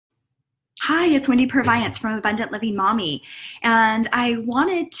Hi, it's Wendy Purviance from Abundant Living Mommy, and I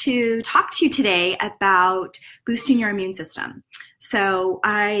wanted to talk to you today about boosting your immune system. So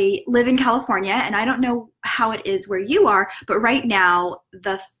I live in California, and I don't know how it is where you are, but right now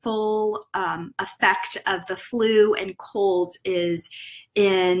the full effect of the flu and colds is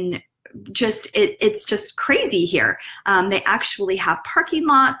in it's just crazy here. They actually have parking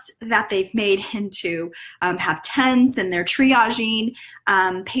lots that they've made into have tents, and they're triaging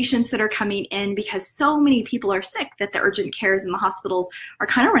patients that are coming in because so many people are sick that the urgent cares in the hospitals are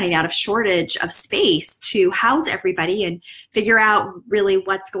kind of running out of shortage of space to house everybody and figure out really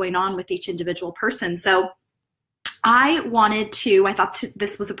what's going on with each individual person. So I thought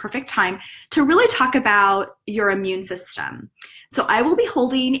this was a perfect time to really talk about your immune system. So I will be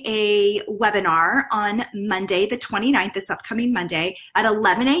holding a webinar on Monday, the 29th, this upcoming Monday at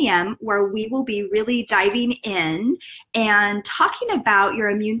 11 a.m., where we will be really diving in and talking about your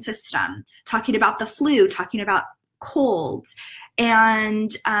immune system, talking about the flu, talking about colds.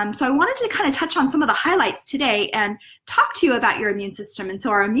 And so I wanted to kind of touch on some of the highlights today and talk to you about your immune system. And so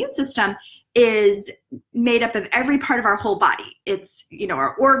our immune system is made up of every part of our whole body. It's,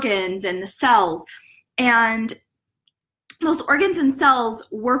 our organs and the cells. And those organs and cells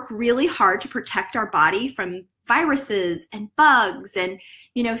work really hard to protect our body from viruses and bugs and,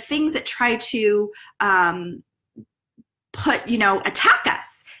 things that try to attack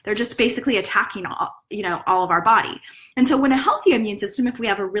us. They're just basically attacking all of our body. And so when a healthy immune system, if we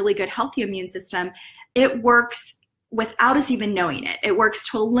have a really good healthy immune system, it works without us even knowing it. It works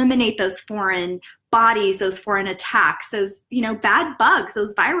to eliminate those foreign bodies, those foreign attacks, those, bad bugs,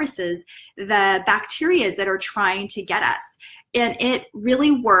 those viruses, the bacteria that are trying to get us. And it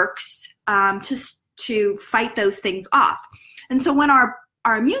really works to fight those things off. And so when our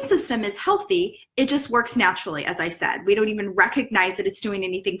immune system is healthy, it just works naturally, as I said. We don't even recognize that it's doing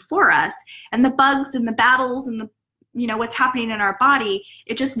anything for us. And the bugs and the battles and what's happening in our body,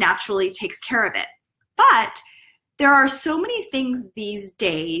 it just naturally takes care of it. But there are so many things these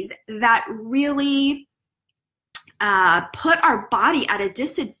days that really put our body at a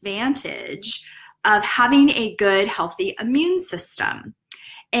disadvantage of having a good, healthy immune system.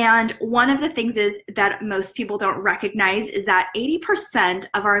 And one of the things is that most people don't recognize is that 80%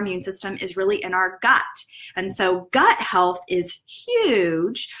 of our immune system is really in our gut. And so gut health is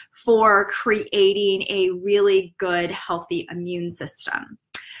huge for creating a really good, healthy immune system.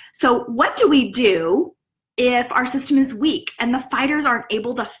 So what do we do if our system is weak and the fighters aren't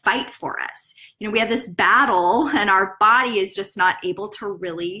able to fight for us? We have this battle and our body is just not able to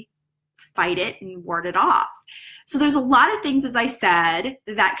really fight it and ward it off. So there's a lot of things, as I said,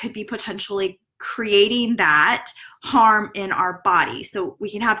 that could be potentially creating that harm in our body. So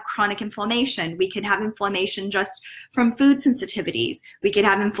we can have chronic inflammation. We can have inflammation just from food sensitivities. We can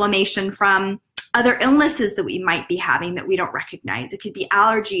have inflammation from other illnesses that we might be having that we don't recognize. It could be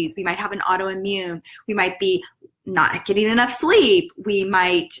allergies. We might have an autoimmune. We might be not getting enough sleep. We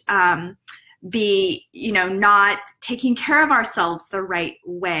might be, not taking care of ourselves the right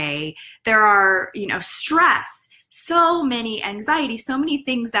way. There are, stress, so many anxiety, so many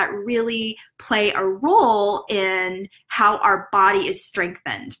things that really play a role in how our body is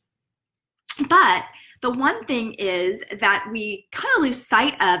strengthened. But the one thing is that we kind of lose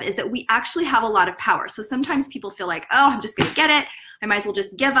sight of is that we actually have a lot of power. So sometimes people feel like, oh, I'm just going to get it. I might as well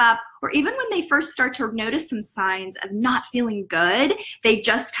just give up. Or even when they first start to notice some signs of not feeling good, they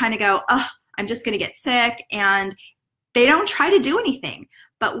just kind of go, oh, I'm just going to get sick. And they don't try to do anything.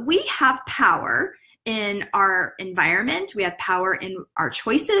 But we have power in our environment. We have power in our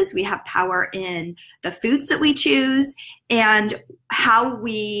choices. We have power in the foods that we choose and how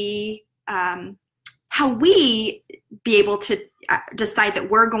we be able to decide that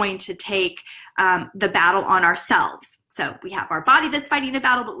we're going to take the battle on ourselves. So we have our body that's fighting a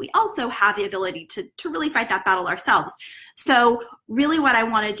battle, but we also have the ability to really fight that battle ourselves. So really what I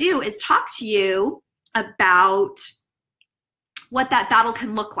want to do is talk to you about what that battle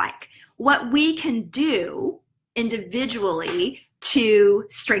can look like, what we can do individually to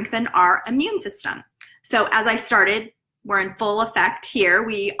strengthen our immune system. So as I started, we're in full effect here.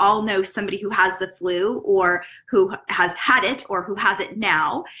 We all know somebody who has the flu or who has had it or who has it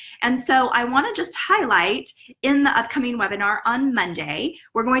now. And so I want to just highlight in the upcoming webinar on Monday,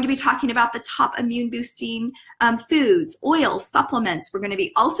 we're going to be talking about the top immune boosting foods, oils, supplements. We're going to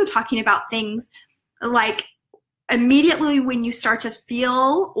be also talking about things like immediately when you start to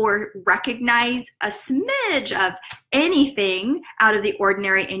feel or recognize a smidge of anything out of the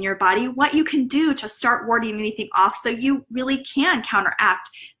ordinary in your body, what you can do to start warding anything off so you really can counteract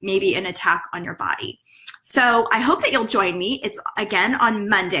maybe an attack on your body. So I hope that you'll join me. It's again on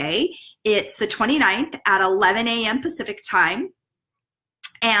Monday, It's the 29th at 11 a.m. Pacific time.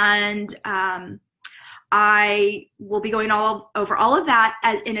 And I will be going over all of that.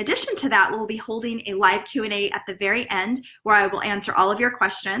 In addition to that, we'll be holding a live Q&A at the very end where I will answer all of your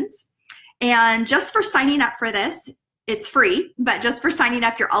questions. And just for signing up for this, it's free, but just for signing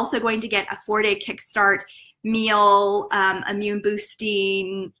up, you're also going to get a 4-day kickstart meal, immune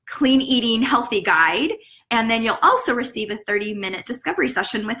boosting, clean eating, healthy guide. And then you'll also receive a 30-minute discovery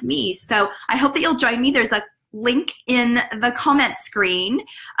session with me. So I hope that you'll join me. There's a link in the comment screen.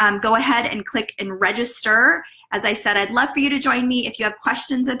 Go ahead and click and register. As I said, I'd love for you to join me. If you have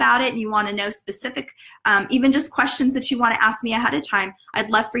questions about it and you want to know specific, even just questions that you want to ask me ahead of time, I'd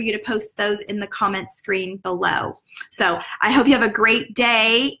love for you to post those in the comment screen below. So I hope you have a great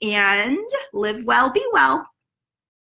day and live well, be well.